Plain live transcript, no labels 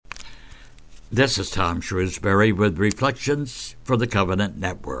This is Tom Shrewsbury with Reflections for the Covenant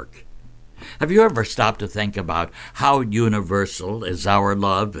Network. Have you ever stopped to think about how universal is our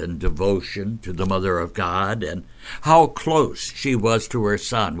love and devotion to the Mother of God, and how close she was to her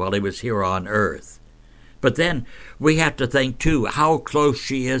Son while he was here on earth? But then we have to think, too, how close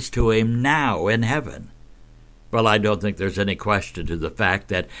she is to him now in heaven. Well, I don't think there's any question to the fact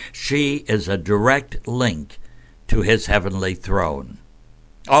that she is a direct link to his heavenly throne.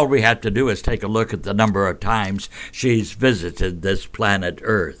 All we have to do is take a look at the number of times she's visited this planet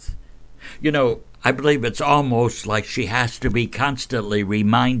Earth. You know, I believe it's almost like she has to be constantly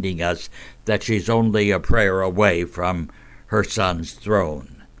reminding us that she's only a prayer away from her Son's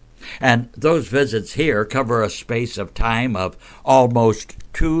throne. And those visits here cover a space of time of almost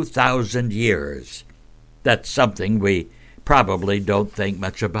 2,000 years. That's something we probably don't think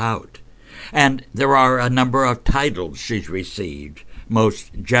much about. And there are a number of titles she's received,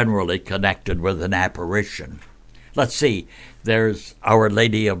 most generally connected with an apparition. Let's see, there's Our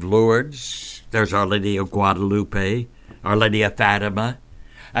Lady of Lourdes, there's Our Lady of Guadalupe, Our Lady of Fatima,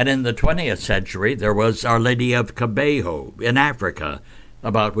 and in the 20th century there was Our Lady of Cabejo in Africa,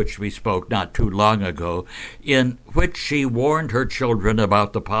 about which we spoke not too long ago, in which she warned her children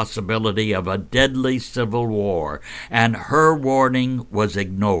about the possibility of a deadly civil war, and her warning was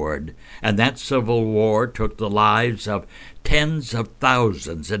ignored, and that civil war took the lives of tens of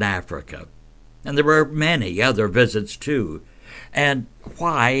thousands in Africa. And there were many other visits too. And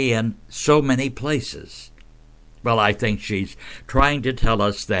why in so many places? Well, I think she's trying to tell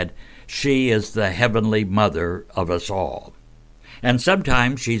us that she is the heavenly mother of us all. And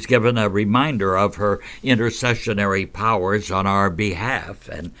sometimes she's given a reminder of her intercessionary powers on our behalf.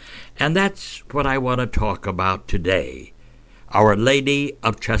 And that's what I want to talk about today. Our Lady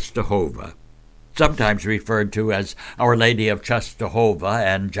of Czestaova, sometimes referred to as Our Lady of Czestaova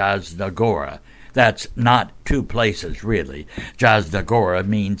and Jasna. That's not two places, really. Jasna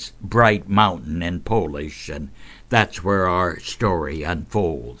means bright mountain in Polish, and that's where our story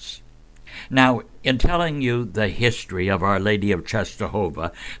unfolds. Now, in telling you the history of Our Lady of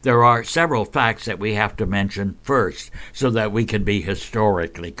Czestaova, there are several facts that we have to mention first so that we can be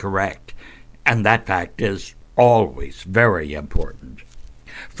historically correct. And that fact is always very important.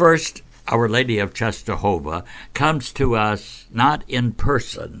 First, Our Lady of Czestaova comes to us not in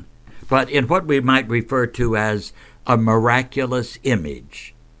person, but in what we might refer to as a miraculous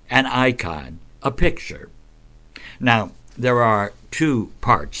image, an icon, a picture. Now, there are two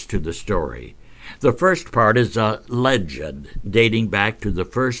parts to the story. The first part is a legend dating back to the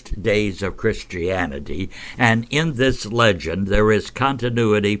first days of Christianity, and in this legend there is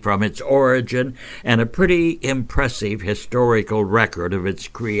continuity from its origin and a pretty impressive historical record of its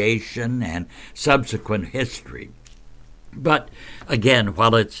creation and subsequent history. But again,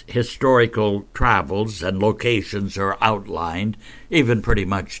 while its historical travels and locations are outlined, even pretty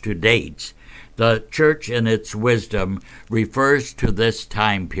much to dates, the Church in its wisdom refers to this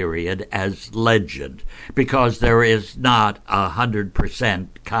time period as legend because there is not 100%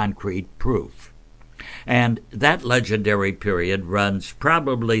 concrete proof. And that legendary period runs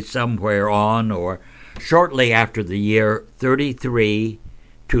probably somewhere on or shortly after the year 33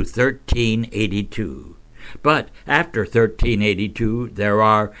 to 1382. But after 1382, there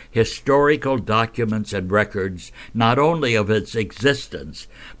are historical documents and records not only of its existence,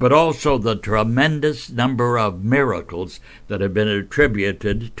 but also the tremendous number of miracles that have been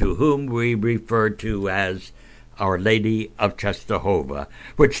attributed to whom we refer to as Our Lady of Czestaova,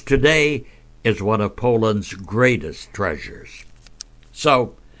 which today is one of Poland's greatest treasures.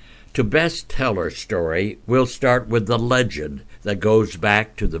 So, to best tell her story, we'll start with the legend that goes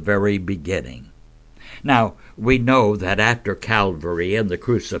back to the very beginning. Now, we know that after Calvary and the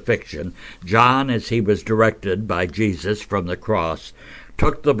crucifixion, John, as he was directed by Jesus from the cross,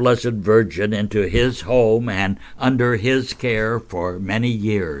 took the Blessed Virgin into his home and under his care for many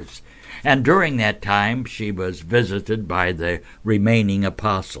years. And during that time, she was visited by the remaining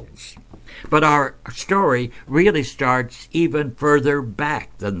apostles. But our story really starts even further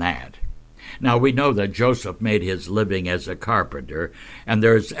back than that. Now, we know that Joseph made his living as a carpenter, and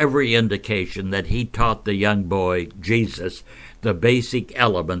there's every indication that he taught the young boy, Jesus, the basic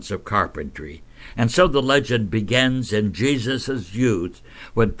elements of carpentry. And so the legend begins in Jesus' youth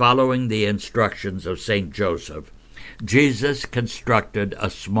when, following the instructions of St. Joseph, Jesus constructed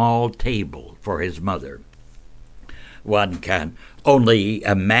a small table for his mother. One can only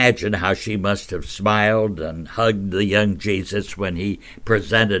imagine how she must have smiled and hugged the young Jesus when he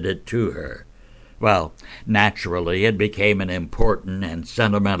presented it to her. Well, naturally, it became an important and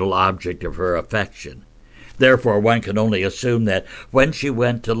sentimental object of her affection. Therefore, one can only assume that when she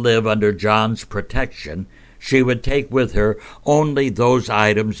went to live under John's protection, she would take with her only those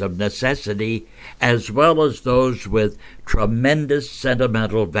items of necessity as well as those with tremendous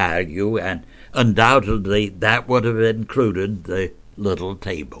sentimental value, and undoubtedly that would have included the little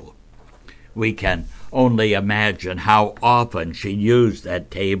table. We can only imagine how often she used that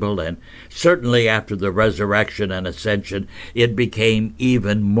table, and certainly after the resurrection and ascension, it became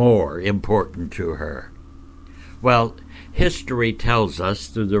even more important to her. Well, history tells us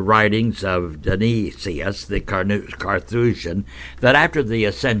through the writings of Dionysius the Carthusian that after the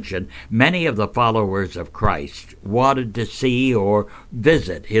ascension, many of the followers of Christ wanted to see or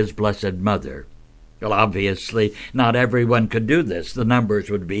visit his Blessed Mother. Well, obviously, not everyone could do this. The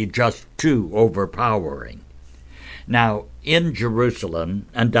numbers would be just too overpowering. Now, in Jerusalem,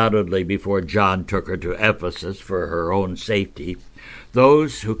 undoubtedly before John took her to Ephesus for her own safety,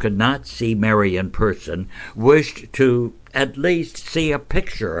 those who could not see Mary in person wished to at least see a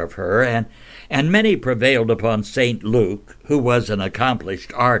picture of her, and many prevailed upon St. Luke, who was an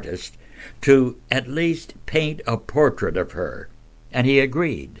accomplished artist, to at least paint a portrait of her, and he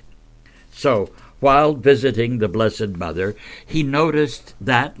agreed. So, while visiting the Blessed Mother, he noticed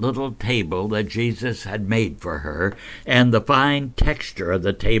that little table that Jesus had made for her and the fine texture of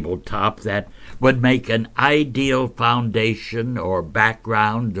the tabletop that would make an ideal foundation or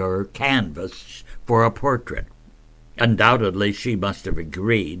background or canvas for a portrait. Undoubtedly, she must have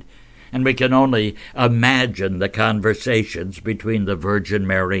agreed, and we can only imagine the conversations between the Virgin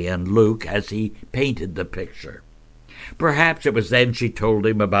Mary and Luke as he painted the picture. Perhaps it was then she told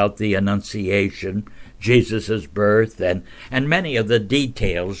him about the Annunciation, Jesus' birth, and many of the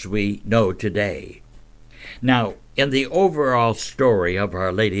details we know today. Now, in the overall story of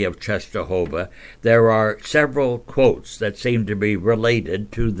Our Lady of Czestaova, there are several quotes that seem to be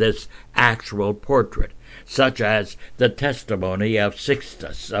related to this actual portrait, such as the testimony of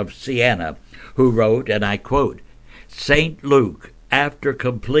Sixtus of Siena, who wrote, and I quote, "St. Luke, after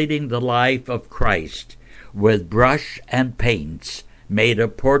completing the life of Christ, with brush and paints, made a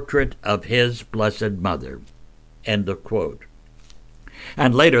portrait of his Blessed Mother." End of quote.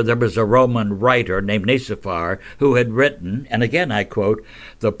 And later there was a Roman writer named Nicephor who had written, and again I quote,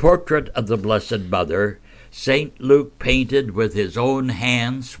 "The portrait of the Blessed Mother, St. Luke painted with his own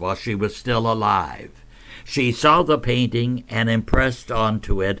hands while she was still alive. She saw the painting and impressed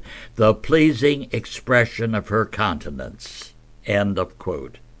onto it the pleasing expression of her countenance." End of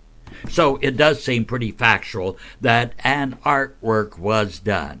quote. So it does seem pretty factual that an artwork was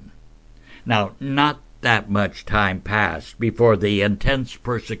done. Now, not that much time passed before the intense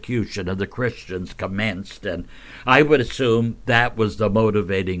persecution of the Christians commenced, and I would assume that was the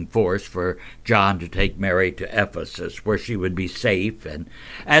motivating force for John to take Mary to Ephesus, where she would be safe, and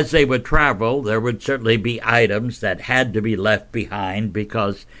as they would travel, there would certainly be items that had to be left behind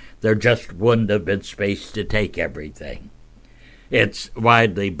because there just wouldn't have been space to take everything. It's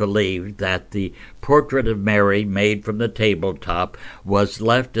widely believed that the portrait of Mary made from the tabletop was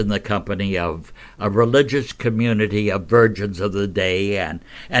left in the company of a religious community of virgins of the day,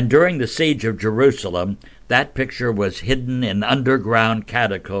 and during the siege of Jerusalem, that picture was hidden in underground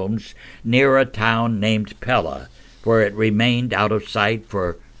catacombs near a town named Pella, where it remained out of sight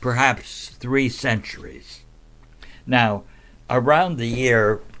for perhaps 3 centuries. Now, around the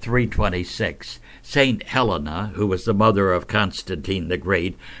year 326, Saint Helena, who was the mother of Constantine the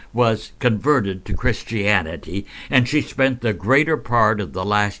Great, was converted to Christianity, and she spent the greater part of the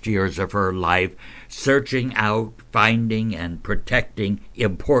last years of her life searching out, finding, and protecting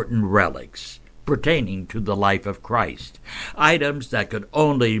important relics pertaining to the life of Christ, items that could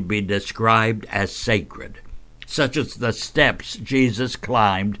only be described as sacred, such as the steps Jesus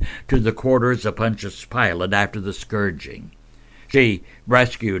climbed to the quarters of Pontius Pilate after the scourging. She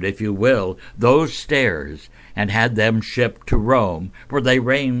rescued, if you will, those stairs and had them shipped to Rome, where they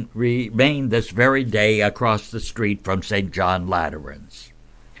remain this very day across the street from St. John Lateran's.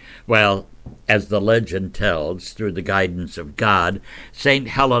 Well, as the legend tells, through the guidance of God, St.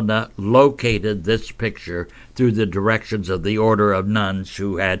 Helena located this picture through the directions of the order of nuns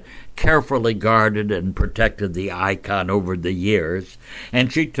who had carefully guarded and protected the icon over the years,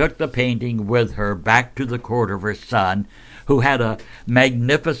 and she took the painting with her back to the court of her son, who had a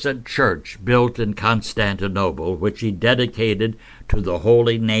magnificent church built in Constantinople, which he dedicated to the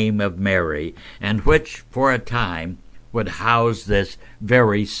holy name of Mary, and which, for a time, would house this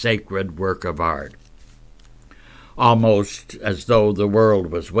very sacred work of art. Almost as though the world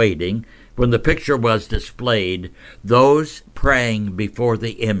was waiting, when the picture was displayed, those praying before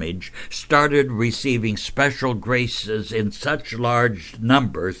the image started receiving special graces in such large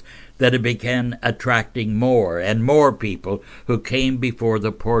numbers that it began attracting more and more people who came before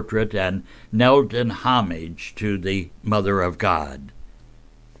the portrait and knelt in homage to the Mother of God.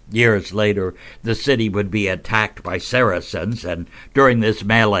 Years later, the city would be attacked by Saracens, and during this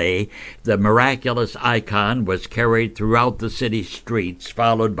melee, the miraculous icon was carried throughout the city streets,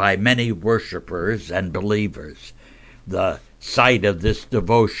 followed by many worshippers and believers. The sight of this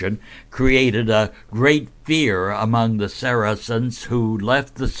devotion created a great fear among the Saracens, who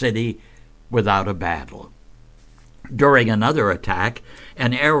left the city without a battle. During another attack,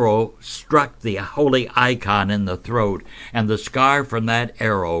 an arrow struck the holy icon in the throat, and the scar from that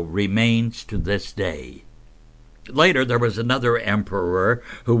arrow remains to this day. Later, there was another emperor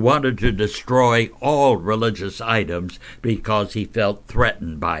who wanted to destroy all religious items because he felt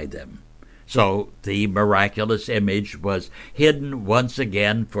threatened by them. So the miraculous image was hidden once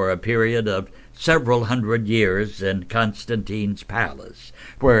again for a period of several hundred years in Constantine's palace,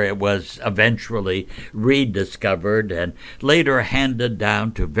 where it was eventually rediscovered and later handed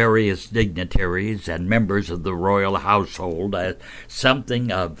down to various dignitaries and members of the royal household as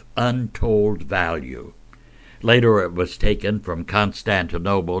something of untold value. Later it was taken from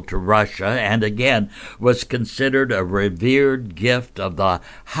Constantinople to Russia and again was considered a revered gift of the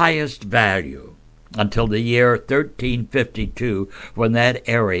highest value until the year 1352, when that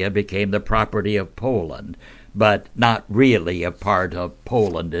area became the property of Poland, but not really a part of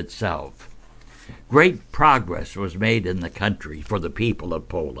Poland itself. Great progress was made in the country for the people of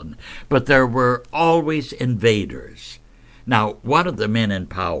Poland, but there were always invaders. Now, one of the men in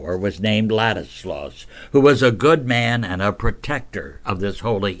power was named Ladislaus, who was a good man and a protector of this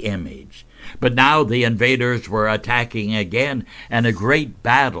holy image. But now the invaders were attacking again, and a great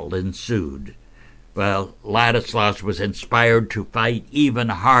battle ensued. Well, Ladislaus was inspired to fight even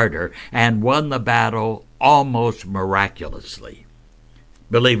harder and won the battle almost miraculously.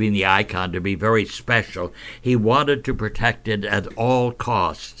 Believing the icon to be very special, he wanted to protect it at all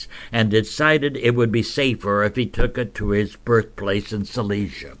costs and decided it would be safer if he took it to his birthplace in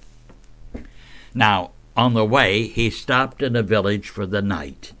Silesia. Now, on the way, he stopped in a village for the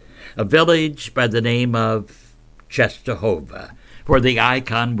night, a village by the name of Czestaova, where the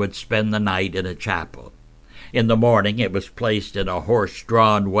icon would spend the night in a chapel. In the morning it was placed in a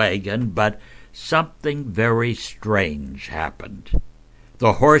horse-drawn wagon, but something very strange happened.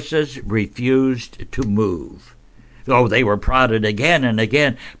 The horses refused to move. Oh, they were prodded again and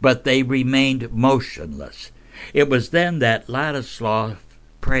again, but they remained motionless. It was then that Ladislaus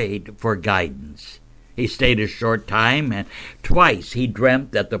prayed for guidance. He stayed a short time, and twice he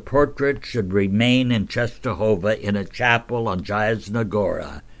dreamt that the portrait should remain in Czestaova in a chapel on Jasna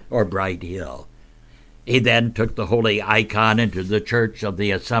Gora, or Bright Hill. He then took the holy icon into the Church of the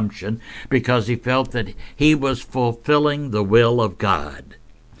Assumption because he felt that he was fulfilling the will of God.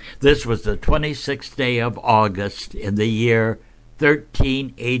 This was the 26th day of August in the year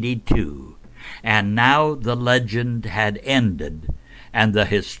 1382, and now the legend had ended, and the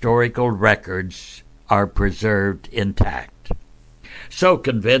historical records are preserved intact. So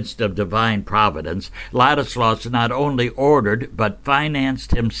convinced of divine providence, Ladislaus not only ordered but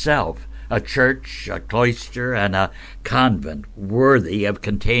financed himself a church, a cloister, and a convent worthy of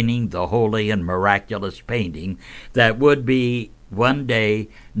containing the holy and miraculous painting that would be one day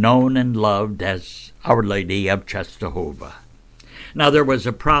known and loved as Our Lady of Czestaova. Now there was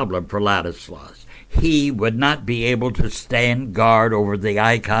a problem for Ladislaus. He would not be able to stand guard over the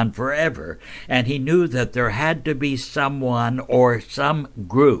icon forever, and he knew that there had to be someone or some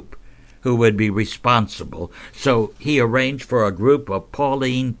group who would be responsible, so he arranged for a group of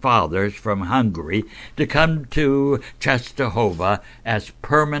Pauline fathers from Hungary to come to Czestaova as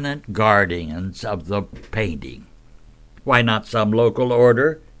permanent guardians of the painting. Why not some local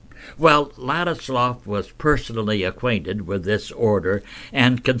order? Well, Ladislaus was personally acquainted with this order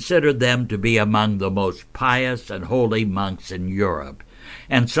and considered them to be among the most pious and holy monks in Europe.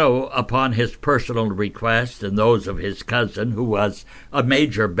 And so, upon his personal request and those of his cousin, who was a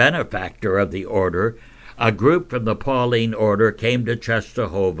major benefactor of the order, a group from the Pauline order came to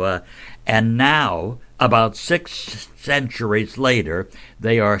Czestaova, and now, about 6 centuries later,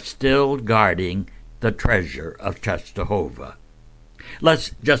 they are still guarding the treasure of Czestaova.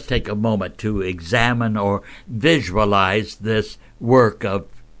 Let's just take a moment to examine or visualize this work of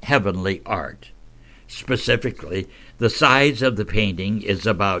heavenly art. Specifically, the size of the painting is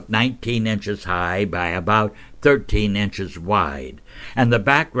about 19 inches high by about 13 inches wide, and the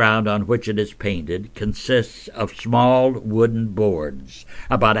background on which it is painted consists of small wooden boards,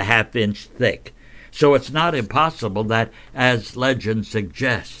 about a half-inch thick. So it's not impossible that, as legend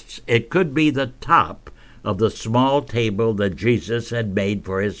suggests, it could be the top of the small table that Jesus had made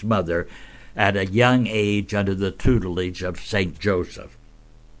for his mother at a young age under the tutelage of St. Joseph.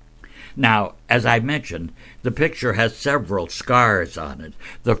 Now, as I mentioned, the picture has several scars on it.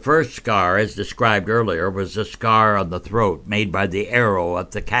 The first scar, as described earlier, was a scar on the throat made by the arrow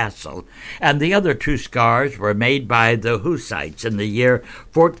at the castle, and the other two scars were made by the Hussites in the year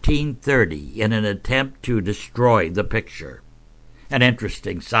 1430 in an attempt to destroy the picture. An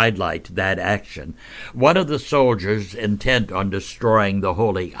interesting sidelight to that action. One of the soldiers, intent on destroying the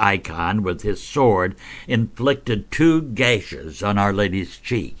holy icon with his sword, inflicted 2 gashes on Our Lady's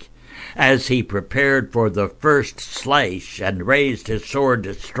cheek. As he prepared for the first slash and raised his sword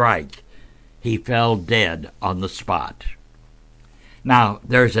to strike, he fell dead on the spot. Now,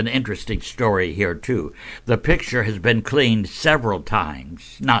 there's an interesting story here, too. The picture has been cleaned several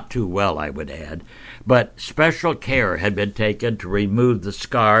times, not too well, I would add, but special care had been taken to remove the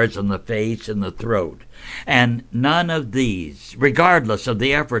scars on the face and the throat, and none of these, regardless of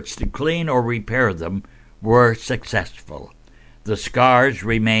the efforts to clean or repair them, were successful. The scars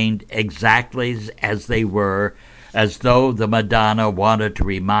remained exactly as they were, as though the Madonna wanted to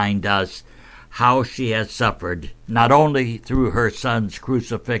remind us how she has suffered, not only through her son's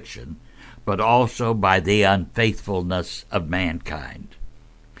crucifixion, but also by the unfaithfulness of mankind.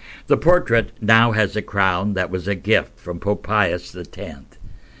 The portrait now has a crown that was a gift from Pope Pius X.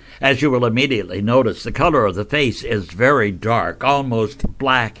 As you will immediately notice, the color of the face is very dark, almost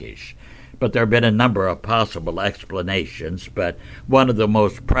blackish. But there have been a number of possible explanations, but one of the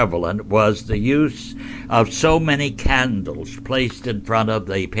most prevalent was the use of so many candles placed in front of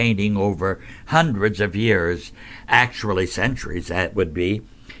the painting over hundreds of years, actually centuries that would be.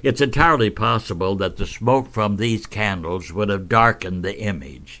 It's entirely possible that the smoke from these candles would have darkened the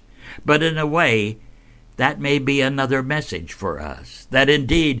image. But in a way, that may be another message for us, that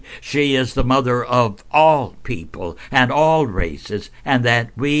indeed she is the mother of all people and all races, and that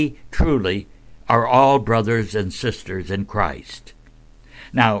we truly are all brothers and sisters in Christ.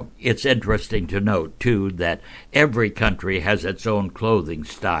 Now, it's interesting to note, too, that every country has its own clothing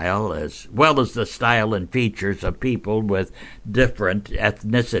style, as well as the style and features of people with different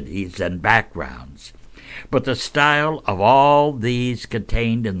ethnicities and backgrounds. But the style of all these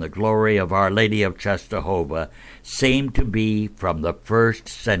contained in the glory of Our Lady of Czestaova seemed to be from the 1st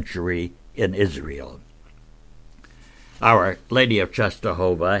century in Israel. Our Lady of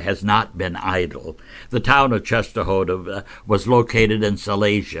Czestaova has not been idle. The town of Czestaova was located in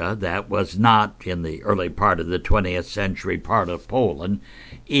Silesia, that was not in the early part of the 20th century part of Poland,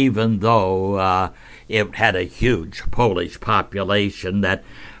 even though it had a huge Polish population that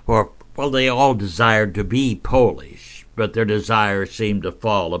were they all desired to be Polish, but their desire seemed to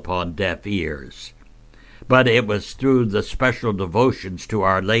fall upon deaf ears. But it was through the special devotions to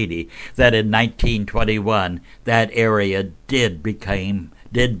Our Lady that in 1921 that area did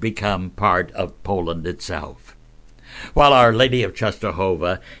become part of Poland itself. While Our Lady of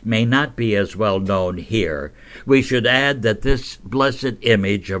Czestaova may not be as well known here, we should add that this blessed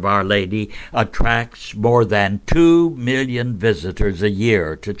image of Our Lady attracts more than 2 million visitors a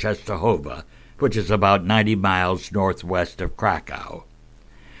year to Czestaova, which is about 90 miles northwest of Krakow.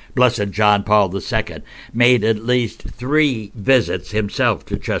 Blessed John Paul II made at least 3 visits himself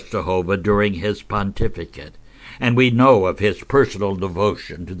to Czestaova during his pontificate, and we know of his personal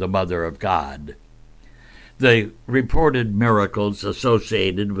devotion to the Mother of God. The reported miracles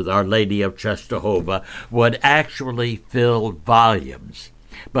associated with Our Lady of Czestaova would actually fill volumes,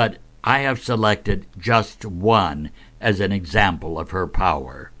 but I have selected just one as an example of her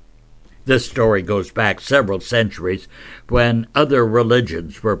power. This story goes back several centuries when other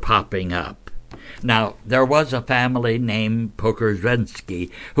religions were popping up. Now, there was a family named Pokorzensky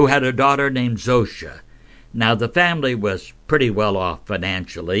who had a daughter named Zosia. Now, the family was pretty well off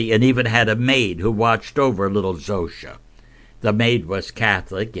financially and even had a maid who watched over little Zosia. The maid was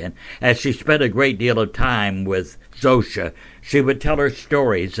Catholic, and as she spent a great deal of time with Zosia, she would tell her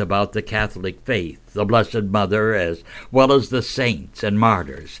stories about the Catholic faith, the Blessed Mother, as well as the saints and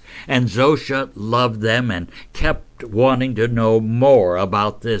martyrs. And Zosia loved them and kept wanting to know more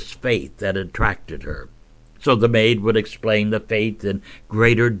about this faith that attracted her. So the maid would explain the faith in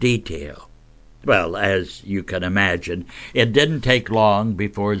greater detail. Well, as you can imagine, it didn't take long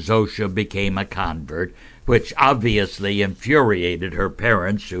before Zosia became a convert, which obviously infuriated her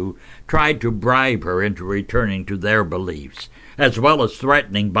parents, who tried to bribe her into returning to their beliefs, as well as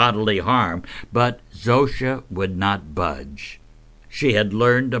threatening bodily harm, but Zosia would not budge. She had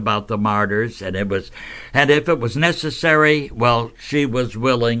learned about the martyrs, and if it was necessary, well, she was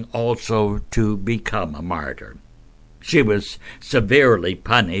willing also to become a martyr. She was severely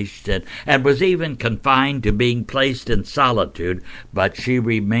punished and was even confined to being placed in solitude, but she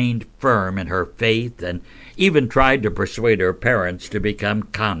remained firm in her faith and even tried to persuade her parents to become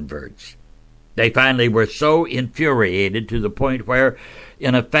converts. They finally were so infuriated to the point where,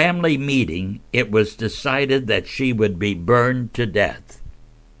 in a family meeting, it was decided that she would be burned to death.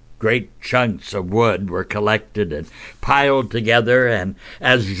 Great chunks of wood were collected and piled together, and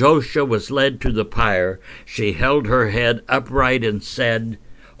as Zosha was led to the pyre, she held her head upright and said,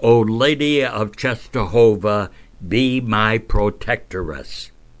 "O Lady of Czestaova, be my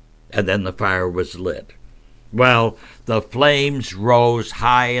protectress." And then the fire was lit. Well, the flames rose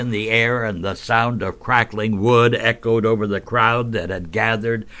high in the air, and the sound of crackling wood echoed over the crowd that had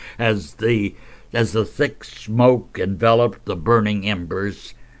gathered as the thick smoke enveloped the burning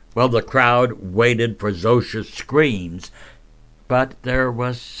embers. Well, the crowd waited for Zosha's screams, but there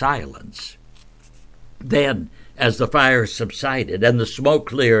was silence. Then, as the fire subsided and the smoke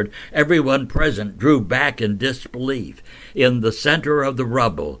cleared, everyone present drew back in disbelief. In the center of the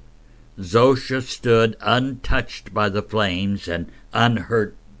rubble, Zosha stood untouched by the flames and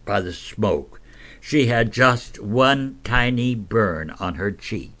unhurt by the smoke. She had just one tiny burn on her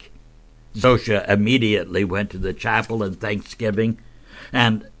cheek. Zosha immediately went to the chapel in thanksgiving.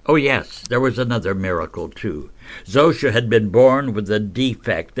 And, oh yes, there was another miracle too. Zosha had been born with a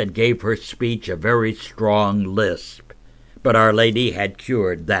defect that gave her speech a very strong lisp. But Our Lady had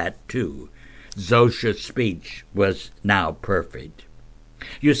cured that too. Zosha's speech was now perfect.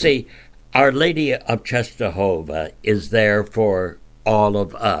 You see, Our Lady of Czestaova is there for all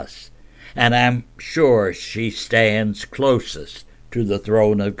of us, and I'm sure she stands closest to the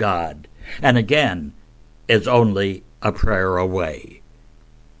throne of God, and again is only a prayer away.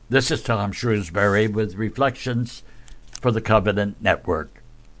 This is Tom Shrewsbury with Reflections for the Covenant Network.